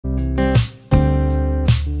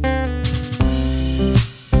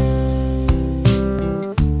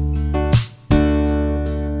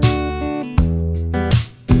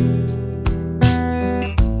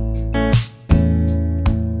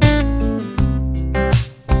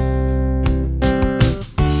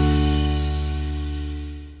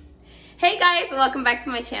welcome back to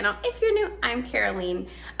my channel. If you're new, I'm Caroline.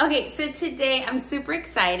 Okay, so today I'm super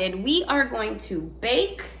excited. We are going to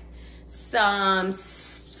bake some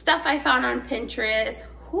stuff I found on Pinterest.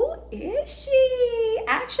 Who is she?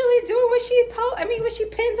 Actually doing what she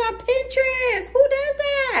pins on Pinterest. Who does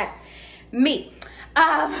that? Me.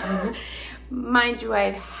 Mind you,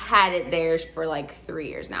 I've had it there for like 3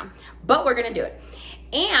 years now, but we're gonna do it.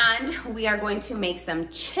 And we are going to make some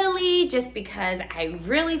chili just because I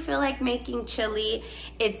really feel like making chili.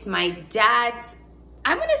 It's my dad's,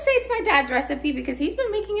 I'm gonna say it's my dad's recipe because he's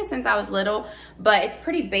been making it since I was little, but it's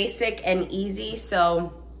pretty basic and easy.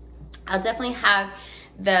 So I'll definitely have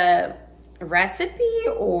the recipe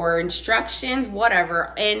or instructions,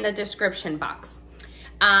 whatever, in the description box.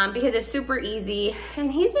 Because it's super easy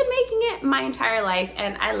and he's been making it my entire life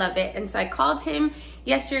and I love it. And so I called him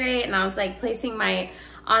yesterday and I was like placing my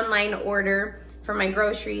online order for my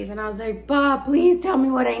groceries and I was like, Bob, please tell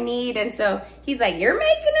me what I need. And so he's like, you're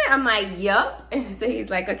making it? I'm like, yup. And so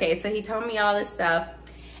he's like, okay. So he told me all this stuff.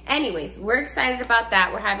 Anyways, we're excited about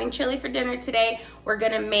that. We're having chili for dinner today. We're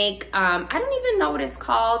gonna make, I don't even know what it's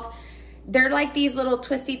called. They're like these little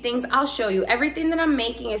twisty things. I'll show you. Everything that I'm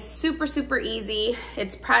making is super, super easy.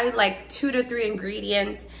 It's probably like 2 to 3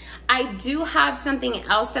 ingredients. I do have something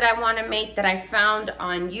else that I want to make that I found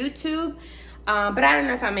on YouTube. But I don't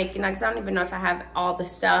know if I'm making that because I don't even know if I have all the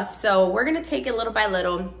stuff. So we're going to take it little by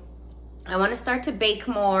little. I want to start to bake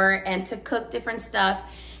more and to cook different stuff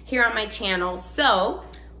here on my channel. So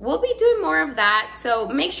we'll be doing more of that. So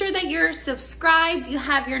make sure that you're subscribed, you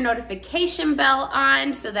have your notification bell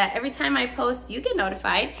on so that every time I post, you get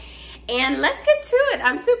notified. And let's get to it.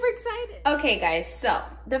 I'm super excited. Okay, guys, so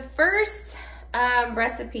the first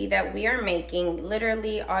recipe that we are making,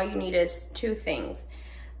 literally all you need is 2 things.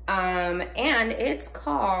 And it's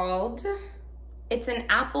an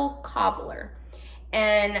apple cobbler.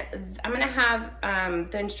 And I'm gonna have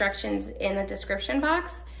the instructions in the description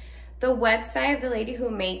box. The website of the lady who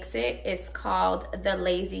makes it is called The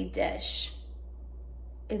Lazy Dish.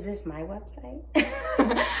 Is this my website?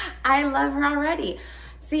 I love her already.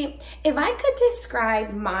 See, if I could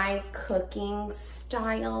describe my cooking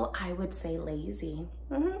style, I would say lazy.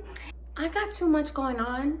 I got too much going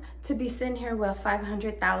on to be sitting here with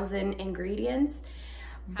 500,000 ingredients,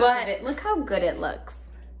 but look how good it looks.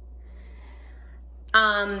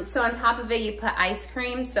 So on top of it, you put ice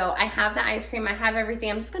cream. So I have the ice cream, I have everything.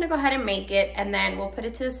 I'm just gonna go ahead and make it and then we'll put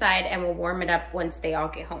it to the side and we'll warm it up once they all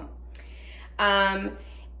get home.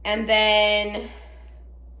 And then,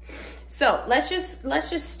 so let's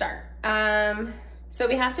just start. So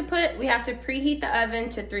we have to preheat the oven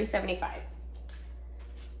to 375.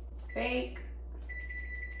 Bake.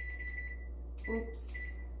 Oops.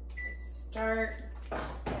 Start.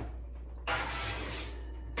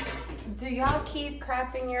 Do y'all keep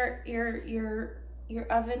crap in your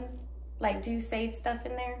oven? Like, do you save stuff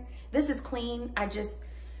in there? This is clean.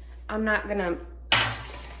 I'm not gonna,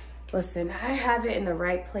 listen, I have it in the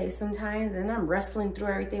right place sometimes and I'm wrestling through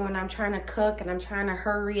everything when I'm trying to cook and I'm trying to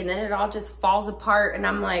hurry and then it all just falls apart and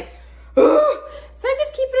I'm like, ugh. So I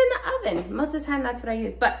just keep it in the oven. Most of the time that's what I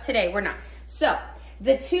use, but today we're not. So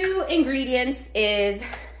the 2 ingredients is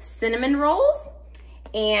cinnamon rolls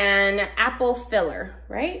and apple filler,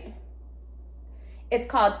 right? It's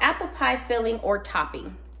called apple pie filling or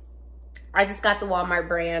topping. I just got the Walmart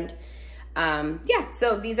brand. Yeah,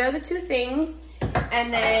 so these are the 2 things.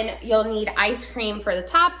 And then you'll need ice cream for the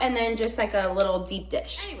top and then just like a little deep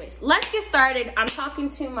dish. Anyways, let's get started. I'm talking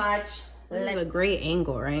too much. This is a great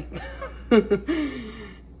angle, right?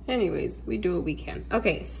 Anyways, we do what we can.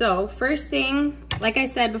 Okay, so first thing, like I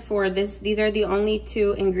said before, these are the only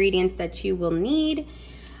 2 ingredients that you will need.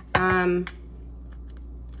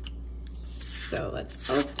 So let's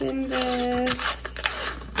open this.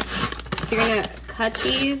 So you're gonna cut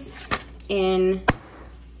these in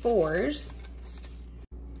 4s.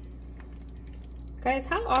 Guys,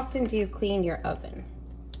 how often do you clean your oven?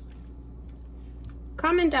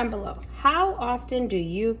 Comment down below. How often do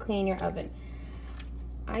you clean your oven?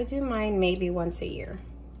 I do mine maybe once a year.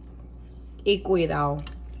 Y cuidado.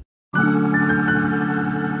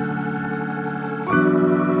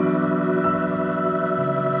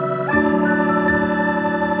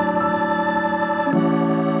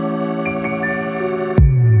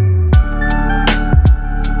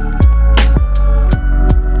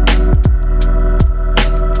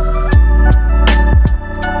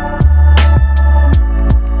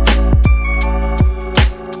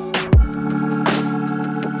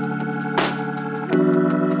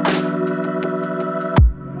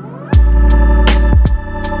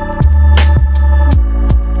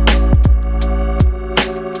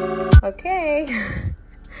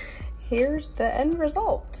 the end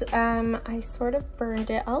result. I sort of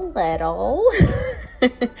burned it a little.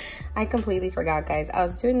 I completely forgot, guys. I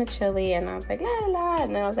was doing the chili and I was like, la la la,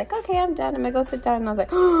 and then I was like, okay, I'm done. I'm gonna go sit down, and I was like,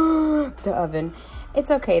 oh, the oven.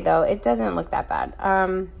 It's okay though. It doesn't look that bad.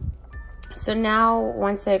 So now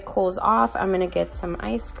once it cools off, I'm gonna get some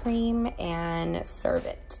ice cream and serve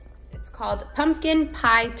it. It's called pumpkin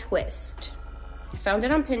pie twist. I found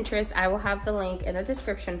it on Pinterest. I will have the link in the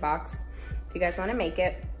description box if you guys want to make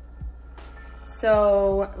it.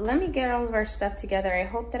 So let me get all of our stuff together. I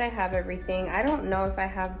hope that I have everything. I don't know if I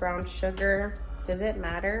have brown sugar. Does it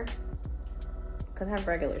matter? Because I have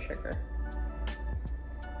regular sugar.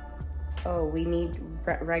 Oh, we need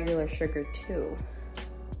regular sugar too.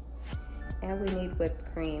 And we need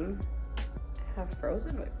whipped cream. I have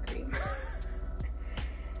frozen whipped cream.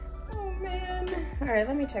 Oh man. All right,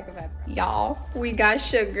 let me check if I have. Y'all, we got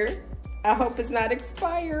sugar. I hope it's not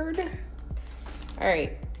expired. All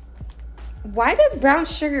right. Why does brown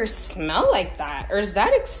sugar smell like that? Or is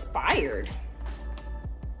that expired?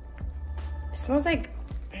 It smells like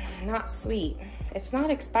not sweet. It's not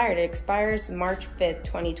expired. It expires March 5th,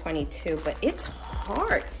 2022, but it's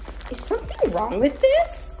hard. Is something wrong with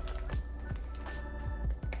this?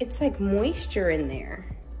 It's like moisture in there.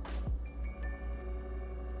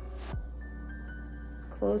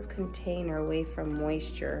 Close container away from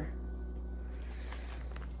moisture.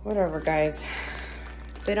 Whatever, guys.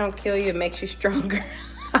 If they don't kill you, it makes you stronger.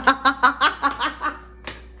 I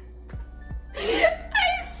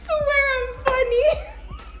swear I'm funny.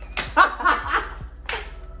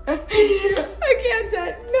 I can't do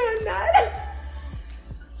it. No, I'm not.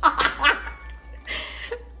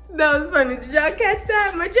 That was funny. Did y'all catch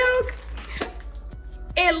that? My joke?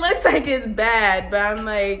 It looks like it's bad, but I'm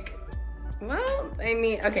like, well, I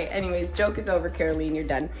mean, okay, anyways, joke is over, Caroline, you're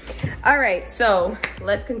done. All right, so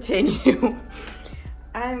let's continue.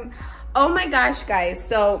 Oh my gosh, guys,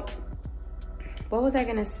 so what was I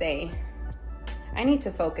gonna say? I need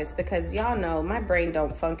to focus because y'all know my brain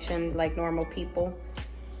don't function like normal people.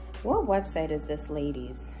 What website is this,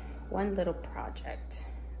 ladies? One Little Project.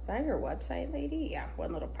 Is that your website, lady? Yeah,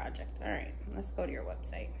 One Little Project. All right, let's go to your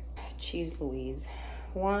website. Jeez Louise.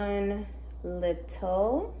 One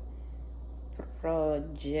Little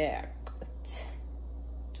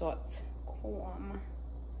Project.com.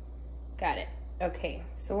 Got it. Okay,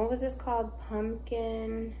 so what was this called?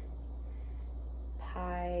 Pumpkin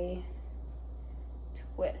pie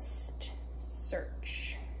twist.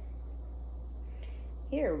 Search.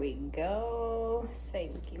 Here we go.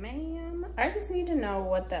 Thank you, ma'am. I just need to know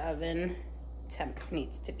what the oven temp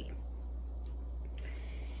needs to be.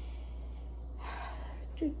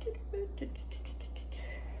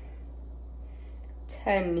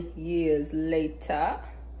 10 years later.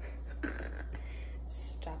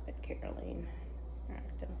 Stop it, Caroline.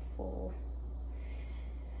 Acting a fool.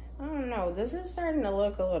 I don't know. This is starting to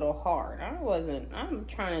look a little hard. I'm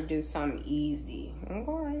trying to do something easy.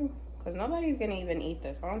 Okay. Because nobody's going to even eat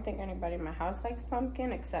this. I don't think anybody in my house likes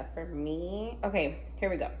pumpkin except for me. Okay, here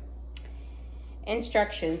we go.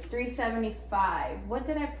 Instructions, 375. What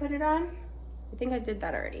did I put it on? I think I did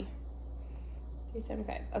that already.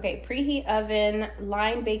 375. Okay, preheat oven,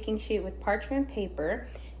 line baking sheet with parchment paper.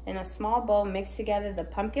 In a small bowl, mix together the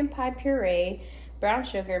pumpkin pie puree, brown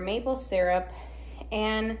sugar, maple syrup,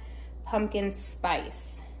 and pumpkin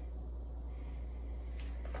spice.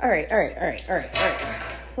 All right. Where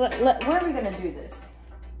are we gonna do this?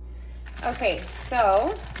 Okay,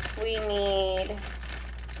 so we need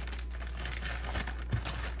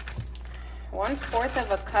 1/4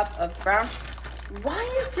 of a cup of brown. Why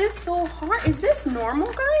is this so hard? Is this normal,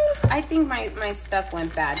 guys? I think my stuff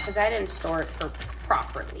went bad because I didn't store it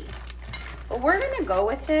properly. But we're gonna go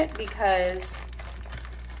with it because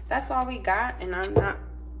that's all we got, and I'm not.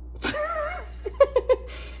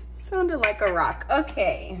 Sounded like a rock.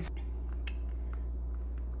 Okay.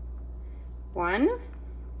 1.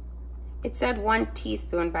 It said 1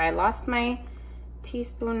 teaspoon, but I lost my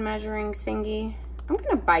teaspoon measuring thingy. I'm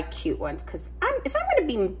gonna buy cute ones because if I'm gonna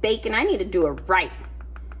be baking, I need to do it right.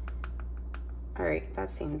 All right, that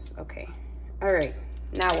seems okay. All right,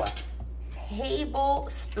 now what?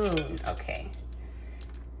 Tablespoon. Okay.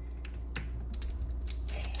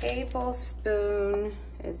 Tablespoon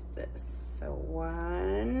is this. So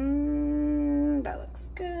 1. That looks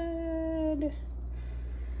good.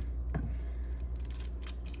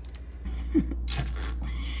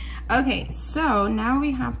 Okay, so now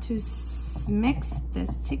we have to mix this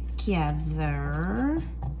together.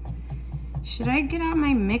 Should I get out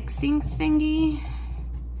my mixing thingy?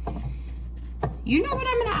 You know what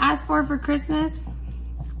I'm gonna ask for Christmas?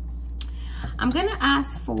 I'm gonna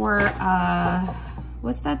ask for,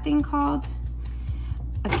 what's that thing called?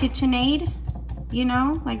 a KitchenAid, you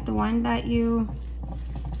know, like the one that you,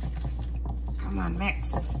 come on,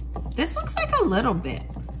 mix. This looks like a little bit.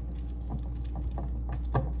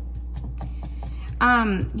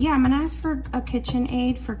 Yeah, I'm gonna ask for a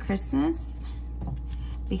KitchenAid for Christmas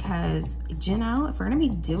because, you know, if we're gonna be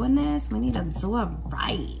doing this, we need to do it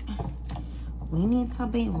right. We need to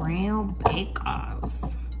be real bakers.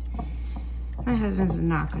 My husband's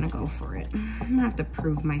not gonna go for it. I'm gonna have to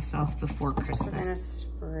prove myself before Christmas.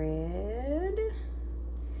 We're gonna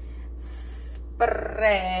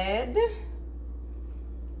spread.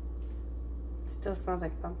 Still smells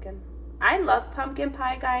like pumpkin. I love pumpkin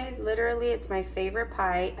pie, guys. Literally, it's my favorite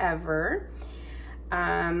pie ever.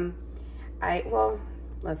 Well,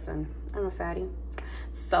 listen, I'm a fatty.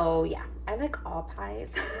 So yeah, I like all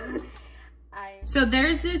pies. So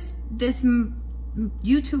there's this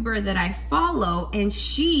YouTuber that I follow, and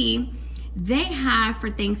they have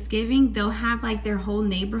for Thanksgiving, they'll have like their whole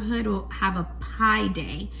neighborhood will have a pie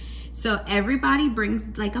day. So everybody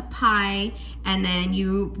brings like a pie, and then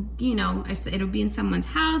you know, it'll be in someone's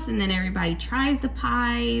house, and then everybody tries the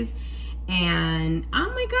pies. And oh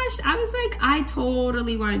my gosh, I was like, I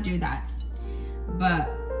totally want to do that. But,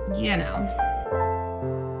 you know.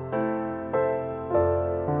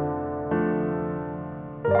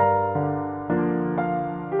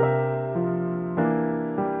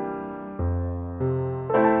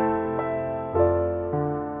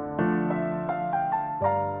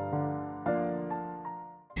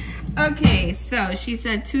 Okay, so she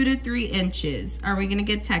said 2 to 3 inches. Are we gonna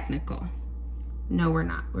get technical? No, we're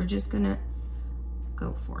not. We're just gonna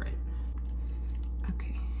go for it.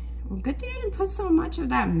 Okay. Well, good thing I didn't put so much of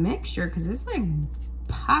that mixture because it's like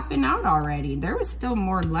popping out already. There was still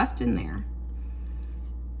more left in there.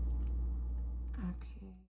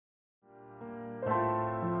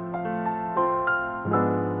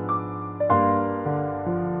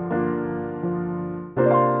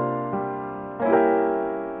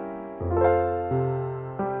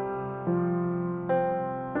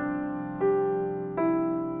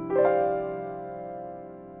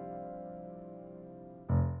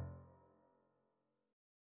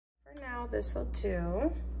 Now this will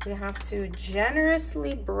do. We have to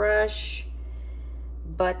generously brush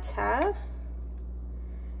butter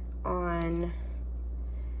on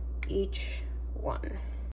each one.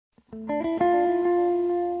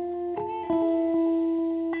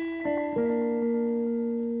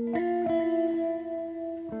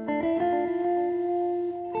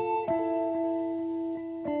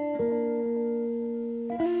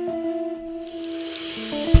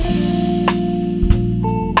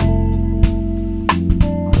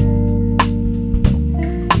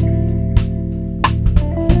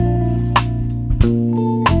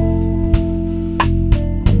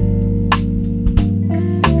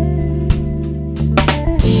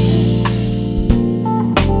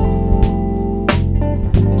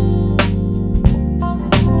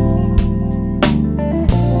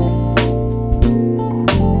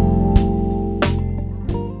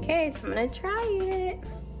 Try it.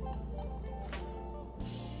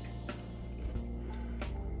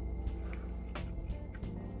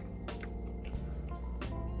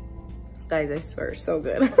 Guys, I swear, so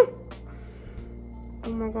good. Oh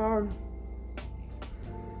my god.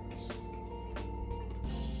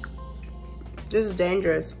 This is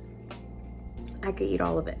dangerous. I could eat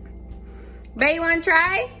all of it. Bae, you wanna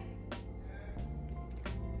try?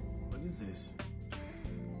 What is this?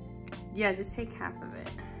 Yeah, just take half of it.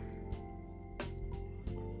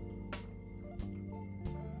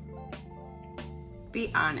 Be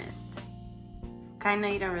honest. I know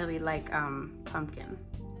you don't really like pumpkin.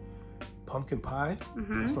 Pumpkin pie?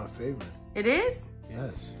 Mm-hmm. That's my favorite. It is?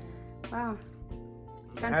 Yes. Wow.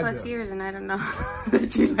 10 plus years and I don't know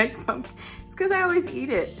that you like pumpkin. It's because I always eat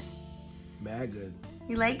it. Mad good.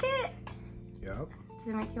 You like it? Yep. Does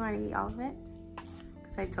it make you want to eat all of it?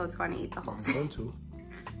 Because I told you want to eat the whole thing. I'm going to.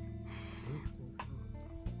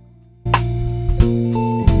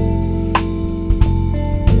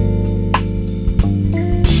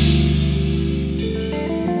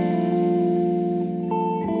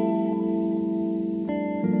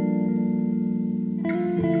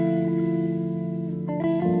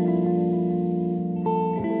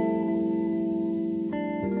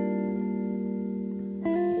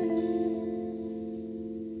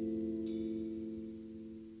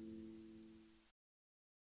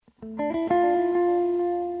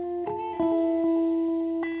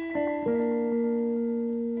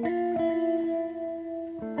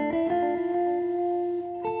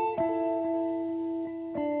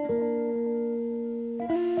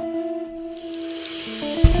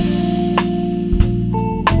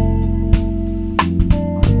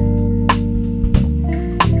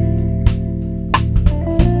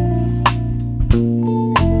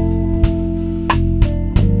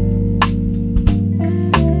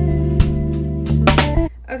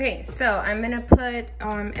 Okay, so I'm gonna put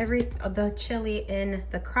the chili in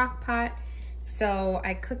the crock pot. So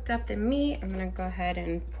I cooked up the meat. I'm gonna go ahead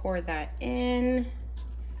and pour that in.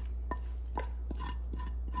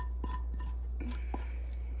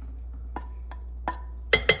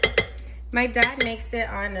 My dad makes it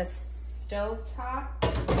on a stovetop,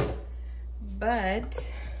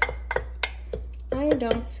 but I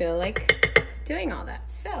don't feel like doing all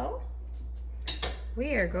that. So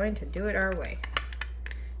we are going to do it our way.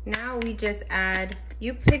 Now we just add,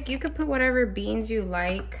 you could put whatever beans you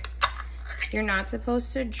like. You're not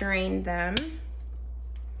supposed to drain them.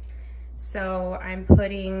 So I'm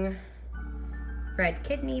putting red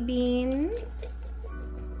kidney beans.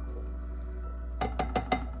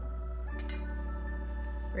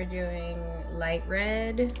 We're doing light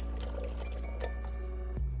red.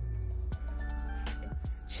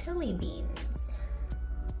 It's chili beans.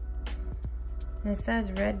 And it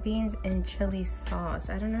says red beans and chili sauce.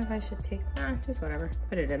 I don't know if I should take, just whatever,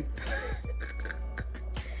 put it in.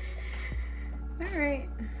 All right.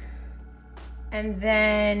 And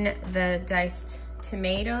then the diced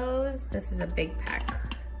tomatoes. This is a big pack.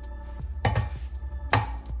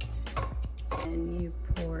 And you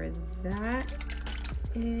pour that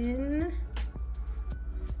in.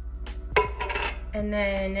 And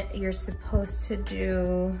then you're supposed to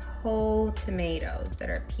do whole tomatoes that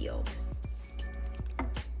are peeled.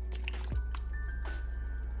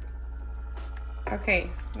 Okay,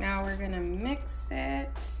 now we're gonna mix it.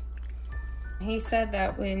 He said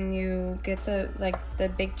that when you get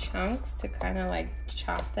the big chunks, to kind of like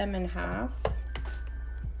chop them in half.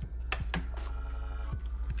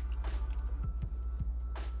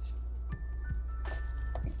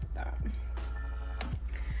 Like that.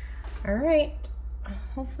 All right,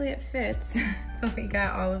 hopefully it fits. But we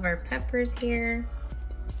got all of our peppers here.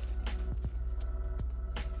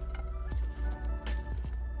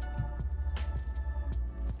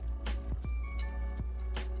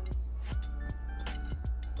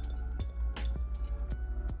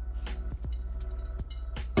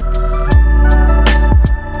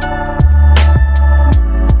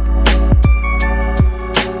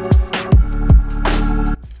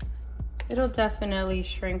 It'll definitely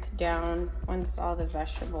shrink down once all the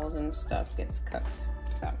vegetables and stuff gets cooked.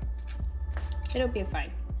 So it'll be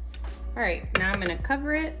fine. All right, now I'm gonna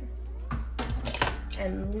cover it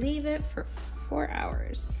and leave it for 4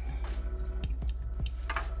 hours.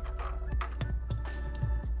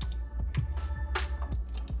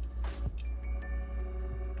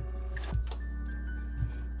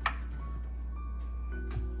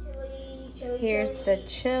 Here's the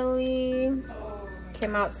chili.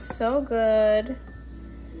 Came out so good.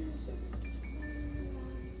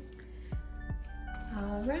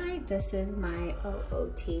 All right, this is my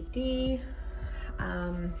OOTD.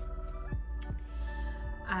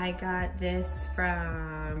 I got this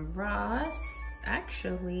from Ross.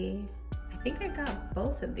 Actually, I think I got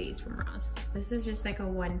both of these from Ross. This is just like a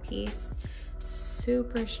one piece,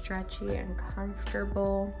 super stretchy and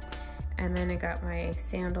comfortable. And then I got my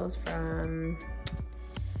sandals from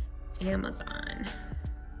Amazon.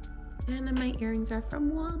 And then my earrings are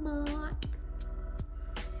from Walmart.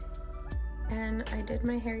 And I did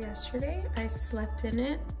my hair yesterday. I slept in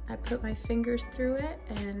it. I put my fingers through it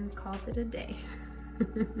and called it a day.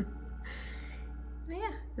 But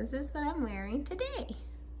yeah, this is what I'm wearing today.